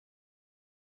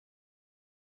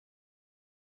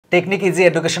Technique easy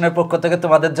এডুকেশনের পক্ষ থেকে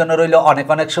তোমাদের জন্য রইল অনেক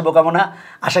অনেক শুভকামনা।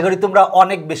 আশা করি তোমরা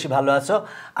অনেক বেশি ভালো আছো।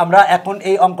 আমরা এখন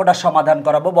এই অঙ্কটা সমাধান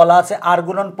করাবো। বলা আছে আর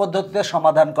গুণন পদ্ধতিতে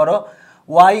সমাধান করো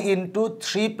y into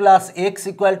 3 plus x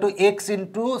equal to x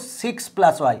into 6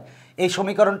 plus Y. এই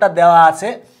সমীকরণটা দেওয়া আছে।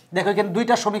 দেখো এখানে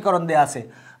দুইটা সমীকরণ দেওয়া আছে।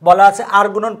 বলা আছে আর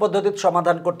গুণন পদ্ধতিতে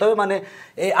সমাধান করতে হবে, মানে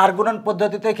এই আর গুণন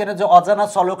পদ্ধতিতে এখানে যে অজানা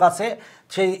চলক আছে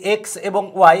সেই এক্স এবং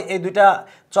ওয়াই এই দুইটা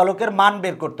চলকের মান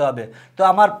বের করতে হবে। তো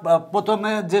আমার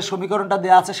প্রথমে যে সমীকরণটা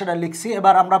দেওয়া আছে সেটা লিখছি।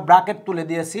 এবার আমরা ব্র্যাকেট তুলে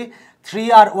দিয়েছি। 3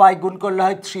 আর ওয়াই গুণ করলে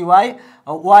হয় 3y,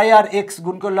 ওয়াই আর এক্স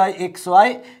গুণ করলে হয় xy,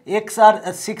 এক্স আর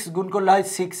 6 গুণ করলে হয়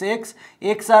 6x,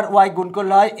 এক্স আর ওয়াই গুণ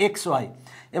করলে হয় xy।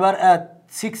 এবার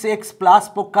 6x প্লাস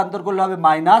পক্ষান্তর করলে হবে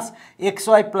মাইনাস,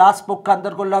 xy প্লাস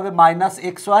পক্ষান্তর করলে হবে মাইনাস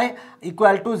xy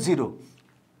ইকুয়াল টু 0।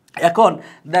 এখন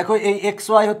দেখো এই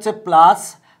xy হচ্ছে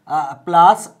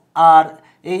প্লাস আর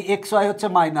এই xy হচ্ছে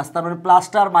মাইনাস, তার মানে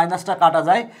প্লাসটা আর মাইনাসটা কাটা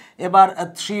যায়। এবার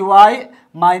 3y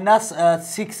minus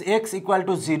 6x equal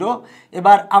to 0।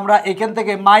 এবার আমরা এখান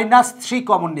থেকে -3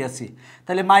 কমন নিয়েছি,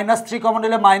 তাহলে -3 কমন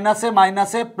নিলে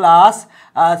মাইনাসে প্লাস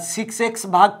 6x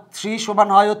ভাগ 3 সমান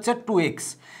হয় হচ্ছে 2x।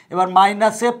 এবার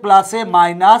মাইনাসে প্লাসে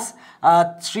মাইনাস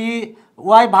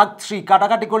 3y ভাগ 3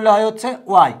 কাটাকাটি করলে হয় হচ্ছে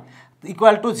y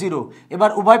ইকুয়াল টু 0। এবার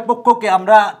উভয় পক্ষকে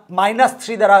আমরা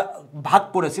 -3 দ্বারা ভাগ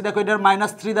করেছি। দেখো এটার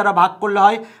 -3 দ্বারা ভাগ করলে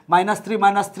হয়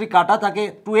 -3 কাটা থাকে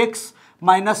 2x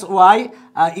minus Y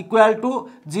equal to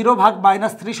 0 ভাগ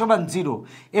 -3 সমান 0।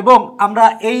 এবং আমরা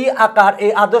এই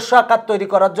আদর্শ আকার তৈরি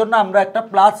করার জন্য আমরা একটা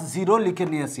 +0 লিখে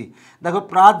নিয়েছি। দেখো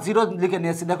 +0 লিখে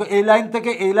নিয়েছি। দেখো এই লাইন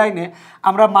থেকে এই লাইনে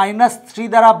আমরা -3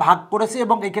 দ্বারা ভাগ করেছি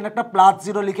এবং এখানে একটা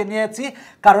 +0 লিখে নিয়েছি,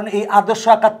 কারণ এই আদর্শ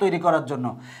আকার তৈরি করার জন্য।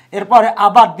 এরপরে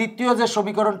আবার দ্বিতীয় যে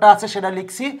সমীকরণটা আছে সেটা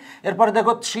লিখছি। এরপরে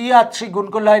দেখো 3 আর 3 গুণ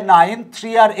করলে হয় 9,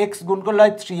 3 আর x গুণ করলে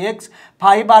হয় 3x,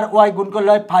 5 আর y গুণ করলে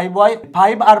হয় 5y,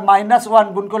 5 আর -1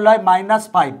 গুণ করলে হয়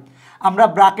 -5। আমরা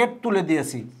ব্র্যাকেট তুলে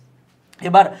দিয়েছি।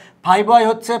 এবার 5y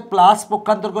হচ্ছে প্লাস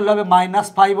পক্ষান্তর করলে হবে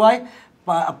 -5y,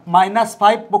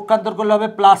 -5 পক্ষান্তর করলে হবে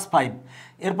 +5।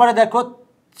 এরপরে দেখো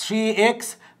 3x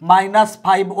মাইনাস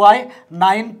 5y,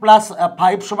 9 প্লাস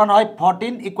 5 সমান হয়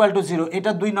 14 ইকুয়াল টু 0।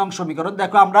 এটা 2 নং সমীকরণ।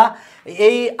 দেখো আমরা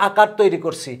এই আকার তৈরি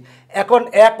করছি। এখন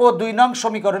 1 ও 2 নং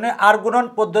সমীকরণে আর গুণন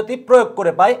পদ্ধতি প্রয়োগ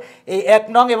করে পাই। এই 1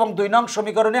 নং এবং 2 নং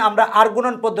সমীকরণে আমরা আর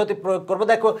গুণন পদ্ধতি প্রয়োগ করব।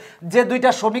 দেখো যে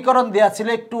দুইটা সমীকরণ দেওয়া ছিল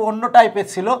একটু অন্য টাইপের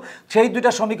ছিল, সেই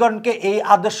দুইটা সমীকরণকে এই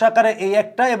আদর্শ আকারে এই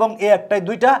একটা এবং এই একটাই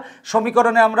দুইটা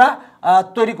সমীকরণে আমরা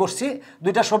তৈরি করছি।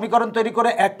 দুইটা সমীকরণ তৈরি করে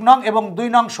 1 নং এবং 2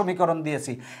 নং সমীকরণ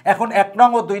দিয়েছি। এখন 1 নং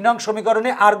ও 2 নং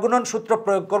সমীকরণে আর গুণন সূত্র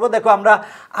প্রয়োগ করব। দেখো আমরা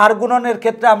আর গুণনের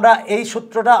ক্ষেত্রে আমরা এই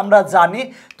সূত্রটা আমরা জানি,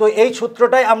 তো এই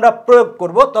সূত্রটাই আমরা প্রয়োগ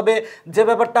করব। তবে যে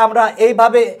ব্যাপারটা আমরা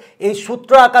এইভাবে এই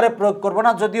সূত্র আকারে প্রয়োগ করব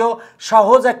না, যদিও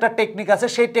সহজ একটা টেকনিক আছে,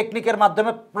 সেই টেকনিকের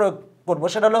মাধ্যমে প্রয়োগ করব।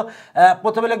 সেটা হলো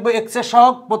প্রথমে লিখবো এক্স এর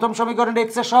সহগ, প্রথম সমীকরণে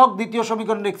এক্স এর সহগ, দ্বিতীয়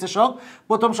সমীকরণে এক্স এর সহগ।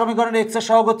 প্রথম সমীকরণে এক্স এর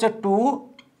সহগ হচ্ছে 2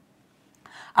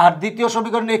 আর দ্বিতীয়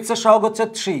সমীকরণে এক্স এর সহগ হচ্ছে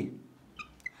 3।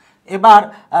 এবার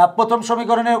প্রথম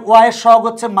সমীকরণে ওয়াই এর সহগ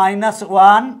হচ্ছে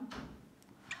 -1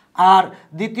 আর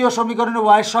দ্বিতীয় সমীকরণে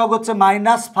ওয়াই এর সহগ হচ্ছে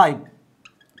 -5।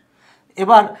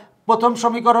 এবার প্রথম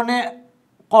সমীকরণে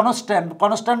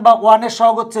কনস্ট্যান্ট বা 1 এর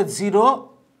সহগ হচ্ছে 0।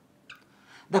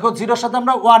 দেখো 0 এর সাথে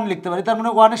আমরা 1 লিখতে পারি, তার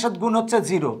মানে 1 এর সাথে গুণ হচ্ছে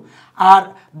 0। আর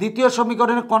দ্বিতীয়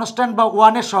সমীকরণে কনস্ট্যান্ট বা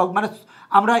 1 এর সহগ, মানে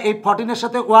আমরা এই 14 এর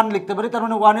সাথে 1 লিখতে পারি, তার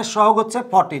মানে 1 এর সহগ হচ্ছে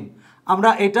 14। আমরা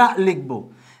এটা লিখব।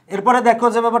 এরপরে দেখো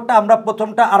যে ব্যাপারটা আমরা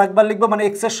প্রথমটা আরেকবার লিখবো, মানে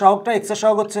এক্স এর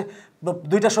সহগ হচ্ছে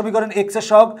দুইটা সমীকরণ এক্স এর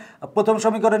সহগ, প্রথম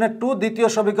সমীকরণে 2, দ্বিতীয়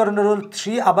সমীকরণের হল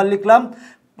 3, আবার লিখলাম।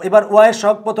 এবার ওয়াই এর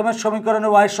সহগ, প্রথমের সমীকরণে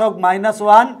ওয়াই এর সহগ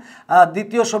 -1,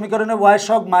 দ্বিতীয় সমীকরণে ওয়াই এর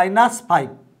সহগ -5।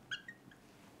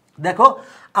 দেখো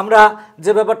আমরা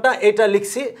যে ব্যাপারটা এটা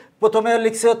লিখছি, প্রথমে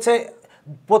লিখছি হচ্ছে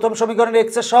প্রথম সমীকরণে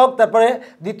এক্স এর সহগ, তারপরে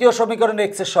দ্বিতীয় সমীকরণে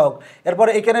এক্স এর সহগ।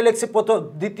 এরপরে এখানে লিখছি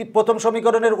প্রথম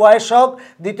সমীকরণের ওয়াই এর সহগ,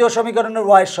 দ্বিতীয় সমীকরণের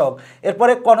ওয়াই এর সহগ।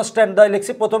 এরপরে কনস্ট্যান্ট দ্বয়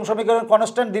লিখছি, প্রথম সমীকরণের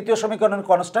কনস্ট্যান্ট, দ্বিতীয় সমীকরণের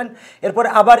কনস্ট্যান্ট। এরপরে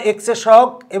আবার এক্স এর সহগ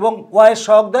এবং ওয়াই এর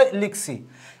সহগ দ্বয় লিখছি।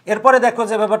 এরপরে দেখো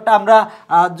যে ব্যাপারটা আমরা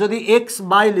যদি এক্স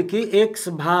বাই লিখি, এক্স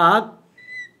ভাগ,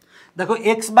 দেখো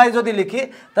এক্স বাই যদি লিখি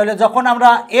তাহলে যখন আমরা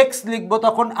এক্স লিখবো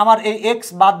তখন আমার এই এক্স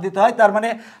বাদ দিতে হয়, তার মানে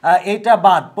এইটা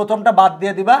বাদ, প্রথমটা বাদ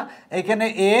দিয়ে দিবা। এখানে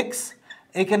এক্স,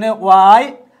 এখানে ওয়াই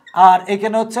আর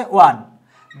এখানে হচ্ছে 1।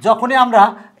 যখনই আমরা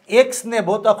এক্স নেব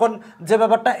তখন যে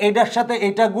ব্যাপারটা এইটার সাথে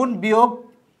এইটা গুণ,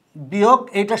 বিয়োগ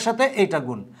এইটার সাথে এইটা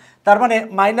গুণ, তার মানে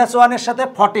 -1 এর সাথে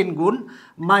 14 গুণ,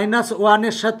 -1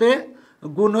 এর সাথে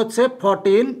গুণ হচ্ছে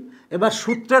 14। এবার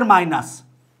সূত্রের মাইনাস,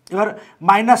 এবার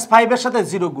 -5 এর সাথে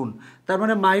 0 গুণ, তার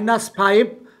মানে -5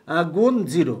 গুণ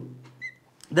 0।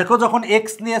 দেখো যখন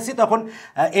এক্স নিয়েছি তখন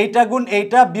এইটা গুণ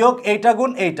এইটা বিয়োগ এইটা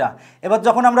গুণ এইটা। এবার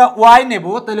যখন আমরা ওয়াই নেব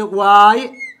তাহলে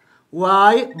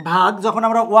ওয়াই ভাগ যখন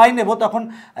আমরা ওয়াই নেব তখন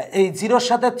এই 0-র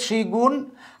সাথে 3 গুণ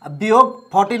বিয়োগ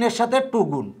 14-এর সাথে 2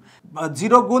 গুণ,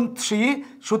 0 গুণ 3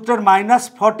 সূত্রের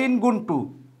 -14 গুণ 2,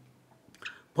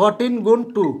 14 গুণ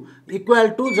 2 ইকুয়াল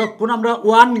টু যখন আমরা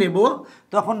 1 নেব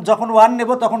তখন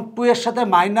 2 এর সাথে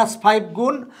 -5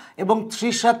 গুণ এবং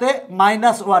 3-র সাথে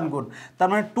 -1 গুণ, তার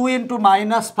মানে 2 ×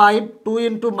 -5 2 ×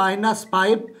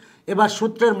 -5 এবার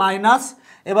সূত্রের মাইনাস,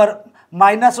 এবার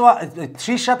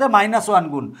 -3-র সাথে -1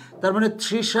 গুণ, তার মানে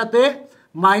 3-র সাথে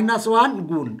 -1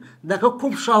 গুণ। দেখো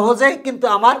খুব সহজেই কিন্তু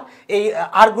আমার এই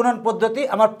আর গুণন পদ্ধতি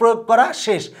আমার প্রয়োগ করা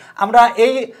শেষ। আমরা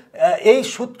এই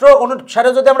সূত্র অনুসারে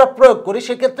যদি আমরা প্রয়োগ করি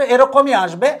সেক্ষেত্রে এরকমই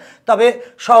আসবে, তবে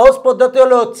সহজ পদ্ধতি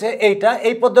হচ্ছে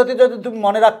এই পদ্ধতি যদি তুমি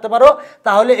মনে রাখতে পারো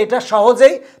তাহলে এটা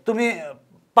সহজেই তুমি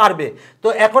পারবে। তো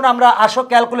এখন আমরা আসো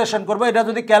ক্যালকুলেশন করব। এটা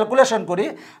যদি ক্যালকুলেশন করি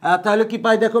তাহলে কি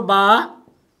পাই দেখো, বা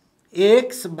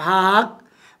এক্স ভাগ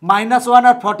 -1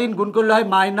 আর 14 গুণ করলে হয়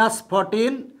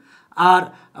 -14 আর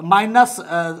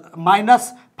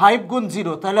 -5 গুণ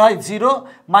 0 তাহলে হয় 0,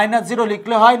 -0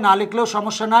 লিখলে হয়, না লিখলেও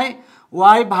সমস্যা নাই।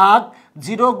 ওয়াই ভাগ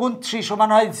 0 গুণ 3 সমান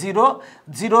হয় 0,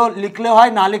 0 লিখলে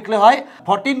হয়, না লিখলে হয়।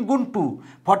 14 গুণ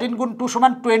 2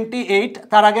 সমান 28,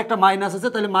 তার আগে একটা মাইনাস আছে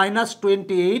তাহলে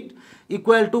 -28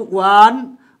 ইকুয়াল টু 1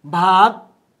 ভাগ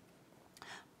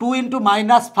 2 ×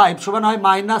 -5 সমান হয়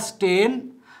 -10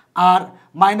 আর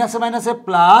মাইনাসে মাইনাসে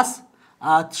প্লাস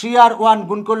 3 আর 1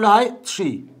 গুণ করলে হয়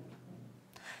 3।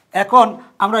 এখন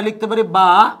আমরা লিখতে পারি বা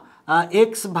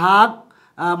এক্স ভাগ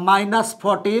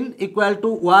 -14 ইকুয়াল টু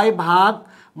ওয়াই ভাগ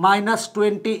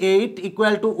 -28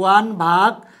 ইকুয়াল টু 1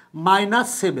 ভাগ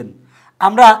 -7।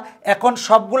 আমরা এখন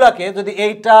সবগুলাকে যদি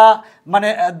এইটা মানে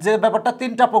যে ব্যাপারটা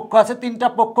 3টা পক্ষ আছে 3টা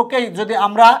পক্ষকেই যদি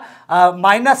আমরা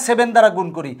 -7 দ্বারা গুণ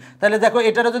করি তাহলে দেখো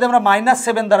এটারে যদি আমরা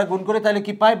 -7 দ্বারা গুণ করি তাহলে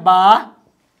কি পাই, বা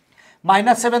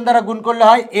 -7 দ্বারা গুণ করলে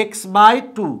হয়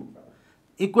x/2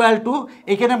 ইকুয়াল টু,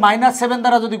 এখানে -7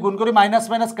 দ্বারা যদি গুণ করি মাইনাস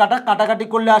মাইনাস কাটাকাটি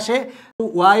করলে আসে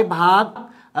ওয়াই ভাগ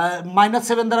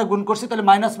 -7 দ্বারা গুণ করছি তাহলে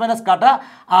মাইনাস মাইনাস কাটা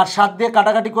আর 7 দিয়ে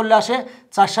কাটাকাটি করলে আসে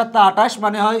 4 7 28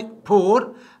 মানে হয় 4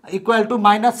 ইকুয়াল টু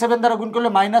 -7 দ্বারা গুণ করলে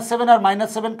 -7 আর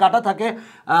 -7 কাটা থাকে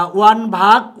 1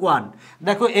 ভাগ 1।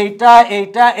 দেখো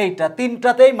এইটা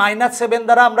তিনটাতেই -7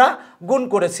 দ্বারা আমরা গুণ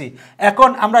করেছি। এখন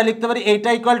আমরা লিখতে পারি এইটা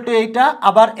ইকুয়াল টু এইটা,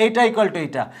 আবার এইটা ইকুয়াল টু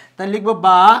এইটা, তাহলে লিখবো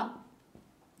বা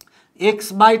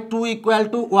x/2 ইকুয়াল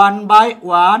টু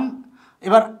 1/1।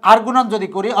 এবার আর গুণন যদি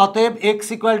করি অতএব x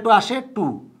ইকুয়াল টু আসে 2,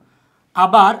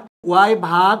 আবার y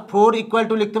ভাগ 4 ইকুয়াল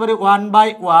টু লিখতে পারি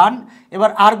 1/1।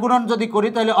 এবার আর গুণন যদি করি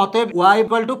তাহলে অতএব y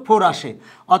ইকুয়াল টু 4 আসে।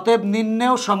 অতএব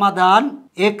নির্ণেয় সমাধান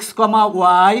x,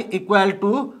 y equal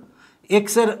to x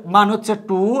এর মান হচ্ছে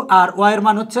 2 আর y এর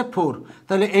মান হচ্ছে 4।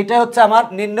 তাহলে এইটা হচ্ছে আমার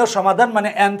নির্ণেয় সমাধান, মানে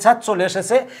অ্যান্সার চলে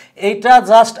এসেছে। এইটা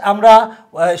জাস্ট আমরা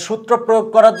সূত্র প্রয়োগ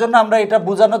করার জন্য আমরা এটা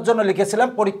বোঝানোর জন্য লিখেছিলাম,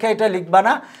 পরীক্ষায় এটা লিখবা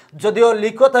না, যদিও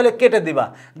লিখো তাহলে কেটে দিবা।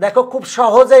 দেখো খুব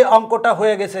সহজেই অঙ্কটা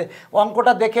হয়ে গেছে।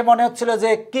 অঙ্কটা দেখে মনে হচ্ছিল যে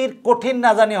কি কঠিন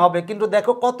না জানি হবে, কিন্তু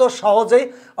দেখো কত সহজেই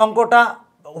অঙ্কটা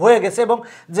হয়ে গেছে। এবং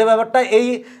যে ব্যাপারটা এই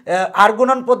আর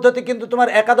গুণন পদ্ধতি কিন্তু তোমার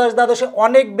একাদশ দ্বাদশে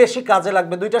অনেক বেশি কাজে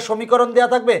লাগবে। দুইটা সমীকরণ দেওয়া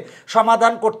থাকবে,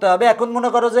 সমাধান করতে হবে। এখন মনে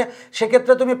করো যে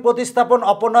সেক্ষেত্রে তুমি প্রতিস্থাপন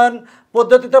অপনয়ন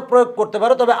পদ্ধতিতে প্রয়োগ করতে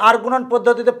পারো, তবে আর গুণন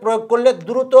পদ্ধতিতে প্রয়োগ করলে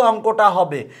দ্রুত অঙ্কটা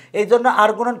হবে। এই জন্য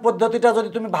আর গুণন পদ্ধতিটা যদি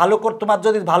তুমি তোমার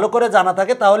যদি ভালো করে জানা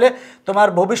থাকে তাহলে তোমার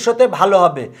ভবিষ্যতে ভালো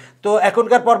হবে। তো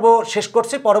এখনকার পর্ব শেষ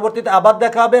করছি, পরবর্তীতে আবার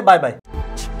দেখা হবে। Bye bye.